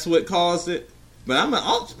maybe that's what caused it. But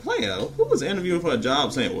I'll play out. Who was interviewing for a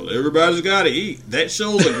job saying, "Well, everybody's got to eat"? That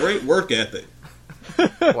shows a great work ethic.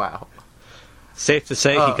 Wow. Safe to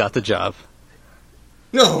say, he got the job.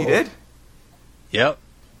 No, He did? Yep.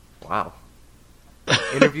 Wow.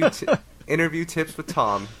 Interview tips with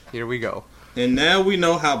Tom. Here we go. And now we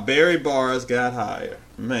know how Barry Bars got hired.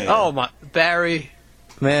 Man. Oh my, Barry,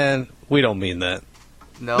 man, we don't mean that.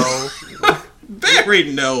 No.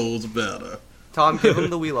 Barry knows better. Tom, give him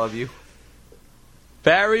the "we love you."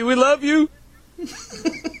 Barry, we love you.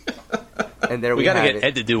 And there We we gotta had get it.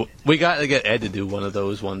 Ed to do. We gotta get Ed to do one of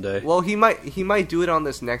those one day. Well, he might do it on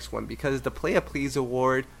this next one because the Play a Please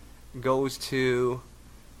award goes to.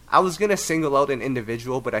 I was gonna single out an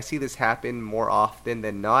individual, but I see this happen more often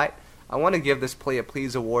than not. I want to give this Play a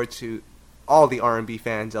Please award to all the R&B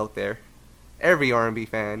fans out there, every R&B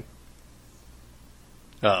fan.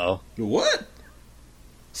 Uh-oh. What?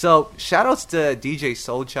 So shoutouts to DJ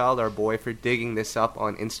Soulchild, our boy, for digging this up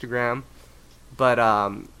on Instagram. But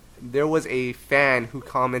there was a fan who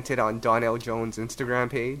commented on Donnell Jones' Instagram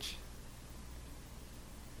page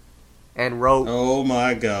and wrote. Oh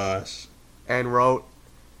my gosh.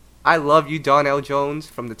 "I love you, Donnell Jones.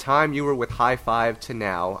 From the time you were with High Five to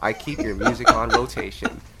now, I keep your music on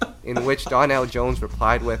rotation." In which Donnell Jones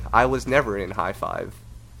replied with, "I was never in High Five."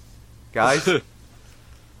 Guys?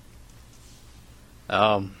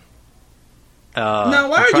 Now,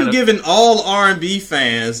 why are you giving all R&B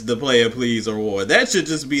fans the Play a Please award? That should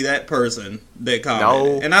just be that person that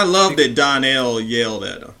commented. No. And I love that Donnell yelled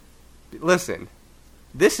at him. Listen,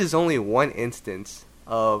 this is only one instance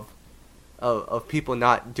of people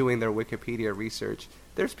not doing their Wikipedia research.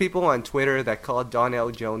 There's people on Twitter that call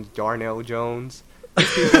Donnell Jones Darnell Jones.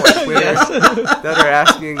 There's people on Twitter that are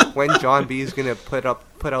asking when John B is gonna put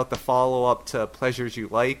out the follow up to Pleasures You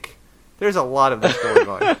Like. There's a lot of this going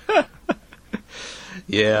on.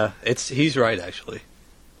 Yeah, he's right actually.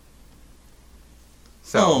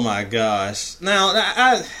 So, Oh my gosh. Now,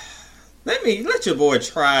 let your boy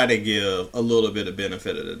try to give a little bit of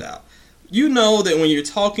benefit of the doubt. You know that when you're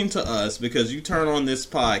talking to us, because you turn on this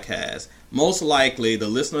podcast, most likely the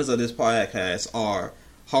listeners of this podcast are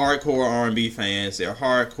hardcore R&B fans. They're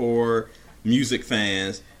hardcore music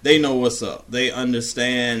fans. They know what's up. They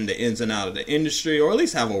understand the ins and outs of the industry, or at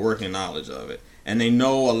least have a working knowledge of it. And they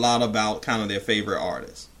know a lot about kind of their favorite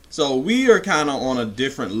artists. So we are kind of on a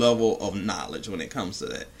different level of knowledge when it comes to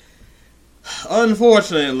that.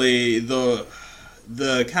 Unfortunately, the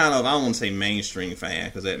kind of, I don't want to say mainstream fan,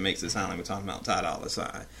 because that makes it sound like we're talking about Ty Dolla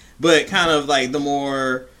 $ign, but kind of like the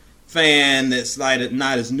more fan that's like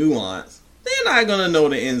not as nuanced, they're not going to know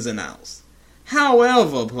the ins and outs.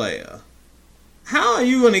 However, player, how are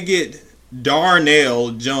you going to get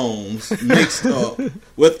Darnell Jones mixed up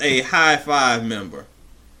with a High Five member?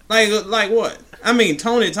 Like what? I mean,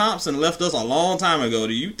 Tony Thompson left us a long time ago.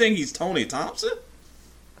 Do you think he's Tony Thompson?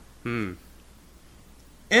 And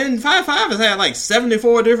High Five has had like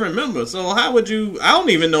 74 different members. So how would you... I don't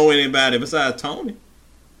even know anybody besides Tony.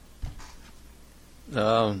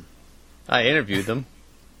 I interviewed them.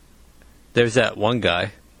 There's that one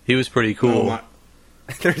guy. He was pretty cool.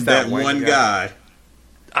 there's That one guy.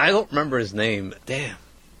 I don't remember his name. Damn.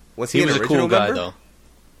 Was He he, was an a original cool guy member? though.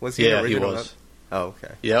 Was he an Yeah, he original was. Oh,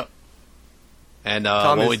 okay. Yep. And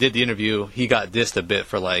Tom when is- we did the interview, he got dissed a bit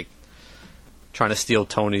for like trying to steal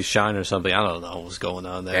Tony's shine or something. I don't know what was going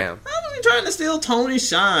on there. Damn. How was he trying to steal Tony's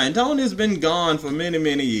shine? Tony's been gone for many,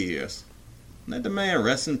 many years. Let the man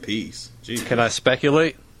rest in peace. Jesus. Can I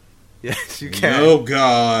speculate? Yes, you can. Oh,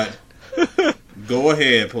 God. Go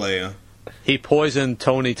ahead, player. He poisoned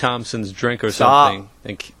Tony Thompson's drink or Stop.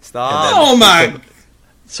 something. Stop. Oh, my...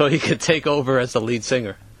 So he could take over as the lead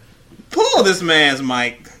singer. Pull this man's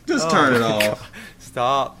mic. Just Oh turn it my off.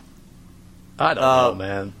 Stop. I don't know,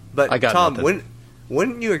 man. But I got Tom, nothing.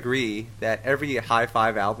 wouldn't you agree that every High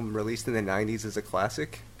Five album released in the 90s is a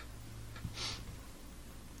classic?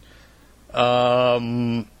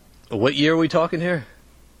 What year are we talking here?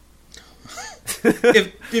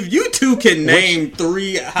 if you two can name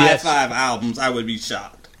three High Five albums, I would be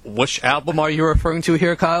shocked. Which album are you referring to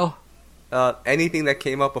here, Kyle? Anything that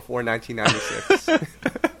came out before 1996.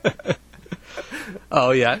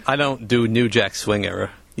 Oh, yeah. I don't do New Jack Swing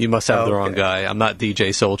era. You must have the wrong guy. I'm not DJ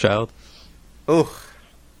Soulchild. Oh.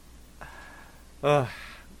 We're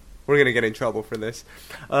going to get in trouble for this.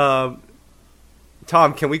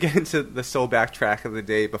 Tom, can we get into the Soul Backtrack of the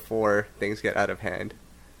day before things get out of hand?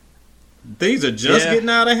 Things are just getting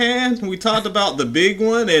out of hand. We talked about the big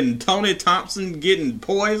one and Tony Thompson getting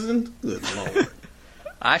poisoned. Good Lord.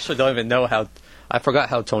 I actually don't even know how... I forgot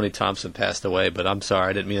how Tony Thompson passed away, but I'm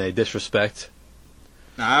sorry. I didn't mean any disrespect.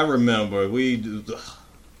 I remember.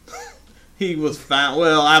 He was fine.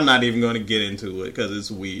 Well, I'm not even going to get into it because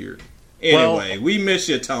it's weird. Anyway, we miss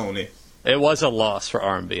you, Tony. It was a loss for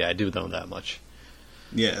R&B. I do know that much.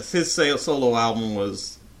 Yes, his solo album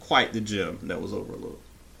was quite the gem that was overlooked.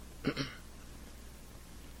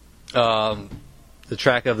 The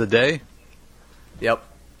track of the day? Yep.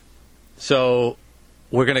 So,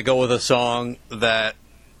 we're going to go with a song that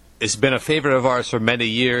has been a favorite of ours for many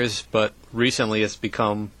years, but recently it's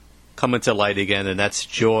coming to light again, and that's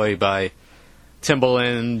Joy by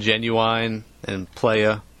Timbaland, Genuine, and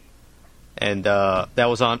Playa. And that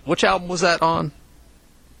was on... Which album was that on?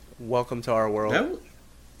 Welcome to Our World.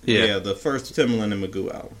 Yeah, the first Timbaland and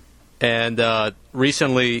Magoo album. And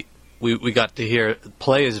recently, we got to hear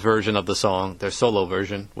Playa's version of the song, their solo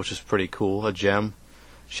version, which is pretty cool, a gem.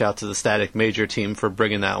 Shout out to the Static Major team for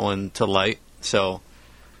bringing that one to light. So,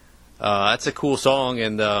 that's a cool song,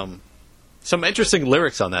 and some interesting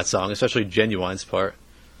lyrics on that song, especially Genuine's part.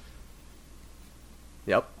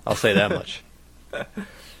 Yep. I'll say that much.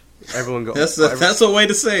 Everyone go. That's a way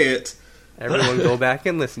to say it. Everyone go back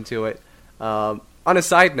and listen to it. On a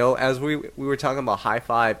side note, as we were talking about High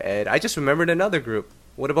Five, Ed, I just remembered another group.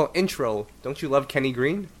 What about Intro? Don't you love Kenny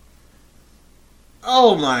Green?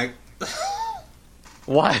 Oh my...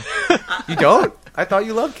 What? You don't? I thought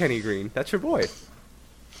you loved Kenny Green. That's your boy.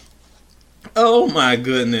 Oh my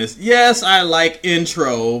goodness. Yes, I like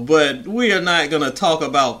Intro, but we are not going to talk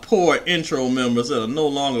about poor Intro members that are no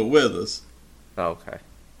longer with us. Okay.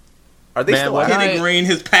 Are they still Kenny Green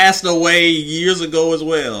has passed away years ago as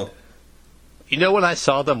well. You know, when I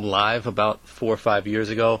saw them live about 4 or 5 years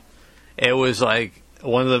ago, it was like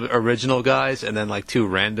one of the original guys and then like two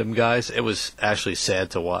random guys. It was actually sad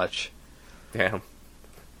to watch. Damn.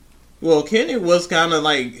 Well, Kenny was kind of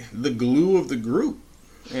like the glue of the group,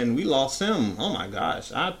 and we lost him. Oh my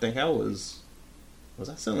gosh. I think was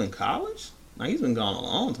I still in college? Now, he's been gone a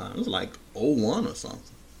long time. It was like 01 or something.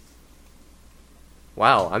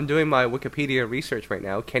 Wow, I'm doing my Wikipedia research right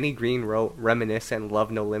now. Kenny Green wrote Reminisce and Love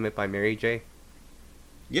No Limit by Mary J.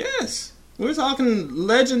 Yes. We're talking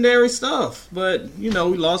legendary stuff, but, we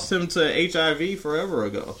lost him to HIV forever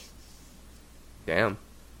ago. Damn.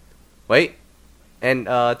 Wait. And,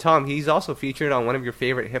 Tom, he's also featured on one of your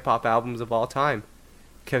favorite hip-hop albums of all time,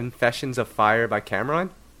 Confessions of Fire by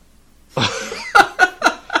Cameron.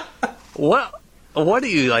 What are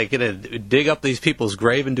you, like, going to dig up these people's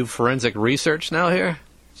grave and do forensic research now here?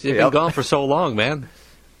 They've been gone for so long, man.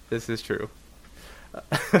 This is true.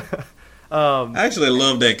 I actually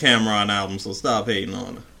love that Cameron album, so stop hating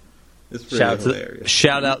on it. It's pretty hilarious.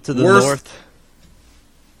 Shout out to the North.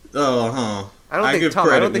 I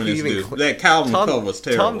don't think he even that Calvin cover was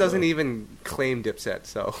terrible. Tom doesn't even claim Dipset,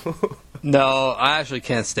 so. No, I actually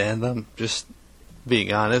can't stand them. Just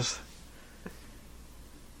being honest.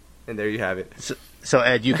 And there you have it. So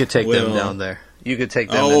Ed, you could take them down there. You could take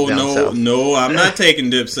them down south. No, I'm not taking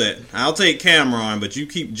Dipset. I'll take Cameron, but you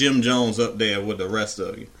keep Jim Jones up there with the rest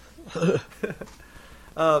of you.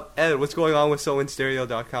 Ed, what's going on with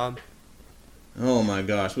SoulInStereo.com? Oh my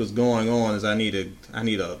gosh, what's going on is I need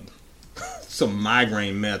some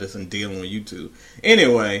migraine medicine dealing with you two.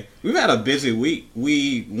 Anyway, we've had a busy week.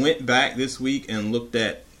 We went back this week and looked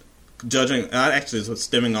at actually it was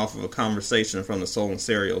stemming off of a conversation from the Soul and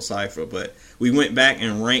Stereo Cypher, but we went back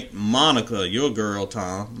and ranked Monica, your girl,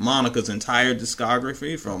 Tom, Monica's entire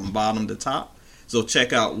discography from bottom to top. So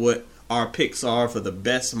check out what our picks are for the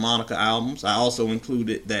best Monica albums. I also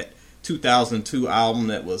included that 2002 album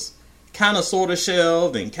that was kind of sort of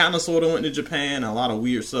shelved and kind of sort of went to Japan. A lot of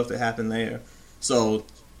weird stuff that happened there. So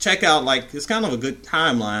check out, it's kind of a good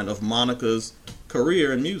timeline of Monica's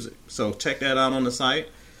career in music. So check that out on the site.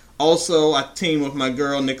 Also, I teamed with my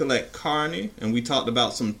girl Nicolette Carney, and we talked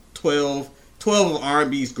about some 12 of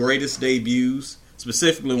R&B's greatest debuts,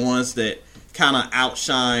 specifically ones that kind of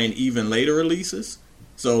outshine even later releases.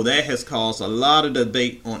 So that has caused a lot of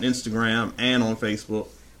debate on Instagram and on Facebook.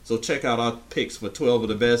 So check out our picks for 12 of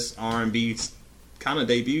the best R&B kind of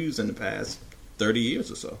debuts in the past 30 years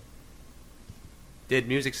or so. Did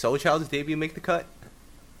Music Soul Child's debut make the cut?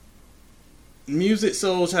 Music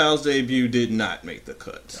Soul Child's debut did not make the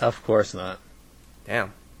cut. Of course not.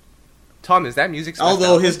 Damn. Tom, is that Music's best Although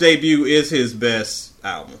album? his debut is his best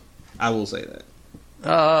album. I will say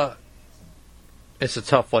that. It's a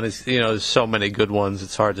tough one. It's, there's so many good ones.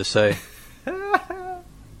 It's hard to say.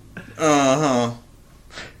 Uh-huh.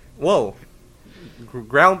 Whoa.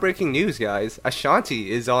 Groundbreaking news, guys.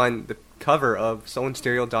 Ashanti is on the cover of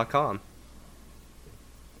SoulAndStereo.com.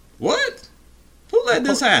 What? Who let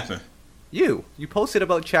this happen? You posted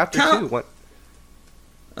about chapter 2. What?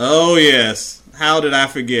 Oh, yes. How did I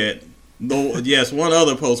forget? Yes, one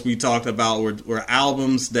other post we talked about were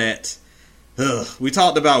albums that... we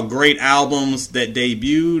talked about great albums that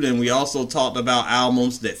debuted, and we also talked about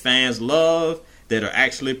albums that fans love that are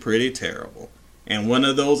actually pretty terrible. And one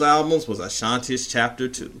of those albums was Ashanti's Chapter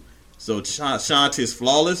 2. So Ashanti's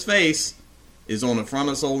Flawless Face is on the front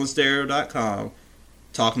of SoulAndStereo.com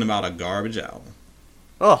talking about a garbage album.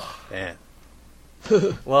 Oh. Man.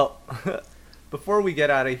 Well, before we get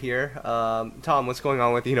out of here, Tom, what's going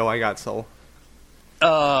on with You Know I Got Soul?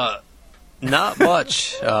 Not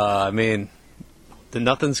much.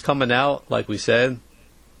 Nothing's coming out, like we said.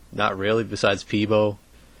 Not really, besides Peebo.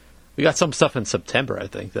 We got some stuff in September, I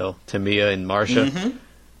think, though. Tamia and Marsha. Mm-hmm.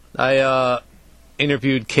 I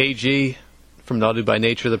interviewed KG from Naughty by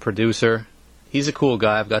Nature, the producer. He's a cool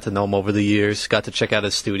guy. I've got to know him over the years. Got to check out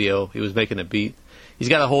his studio. He was making a beat. He's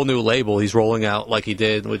got a whole new label he's rolling out like he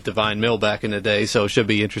did with Divine Mill back in the day, so it should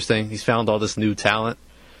be interesting. He's found all this new talent.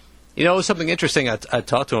 It was something interesting I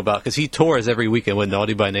talked to him about, because he tours every weekend with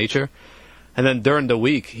Naughty by Nature. And then during the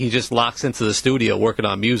week, he just locks into the studio working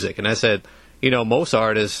on music. And I said, most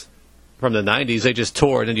artists from the 90s, they just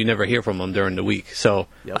toured and you never hear from them during the week. So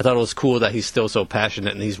Yep. I thought it was cool that he's still so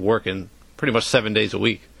passionate and he's working pretty much 7 days a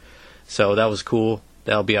week. So that was cool.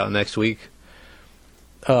 That'll be out next week.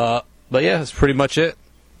 But yeah, that's pretty much it.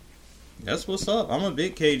 That's what's up. I'm a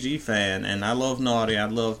big KG fan, and I love Naughty. I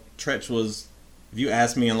love Tretch was, if you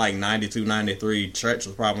asked me in like 92, 93, Tretch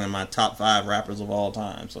was probably in my top 5 rappers of all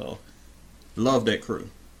time. So, love that crew.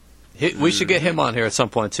 We should get him on here at some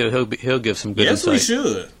point too. He'll give some good Yes, insight. we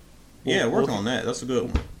should. Yeah, Well, work on that. That's a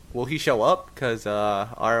good one. Will he show up? Because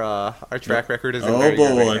our track record isn't Oh, very good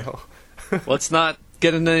boy. right now. Let's not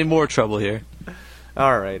get in any more trouble here.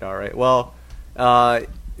 All right. Well,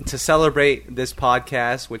 to celebrate this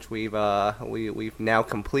podcast, which we've now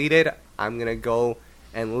completed, I'm gonna go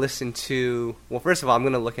and listen to. Well, first of all, I'm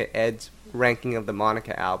gonna look at Ed's ranking of the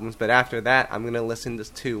Monica albums, but after that, I'm gonna listen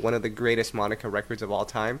to one of the greatest Monica records of all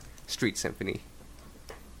time, Street Symphony.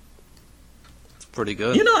 It's pretty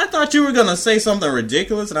good. I thought you were going to say something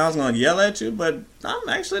ridiculous and I was going to yell at you, but I'm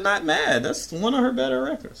actually not mad. That's one of her better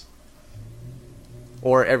records.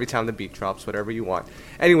 Or Every Time the Beat Drops, whatever you want.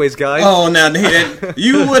 Anyways, guys. Oh, now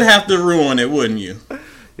you would have to ruin it, wouldn't you?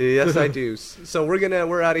 Yes, I do. So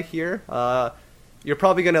we're out of here. You're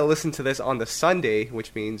probably gonna listen to this on the Sunday,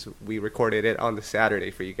 which means we recorded it on the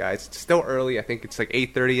Saturday for you guys. It's still early. I think it's like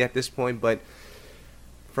 8:30 at this point. But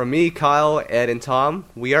from me, Kyle, Ed, and Tom,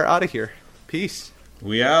 we are out of here. Peace.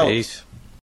 We out. Peace.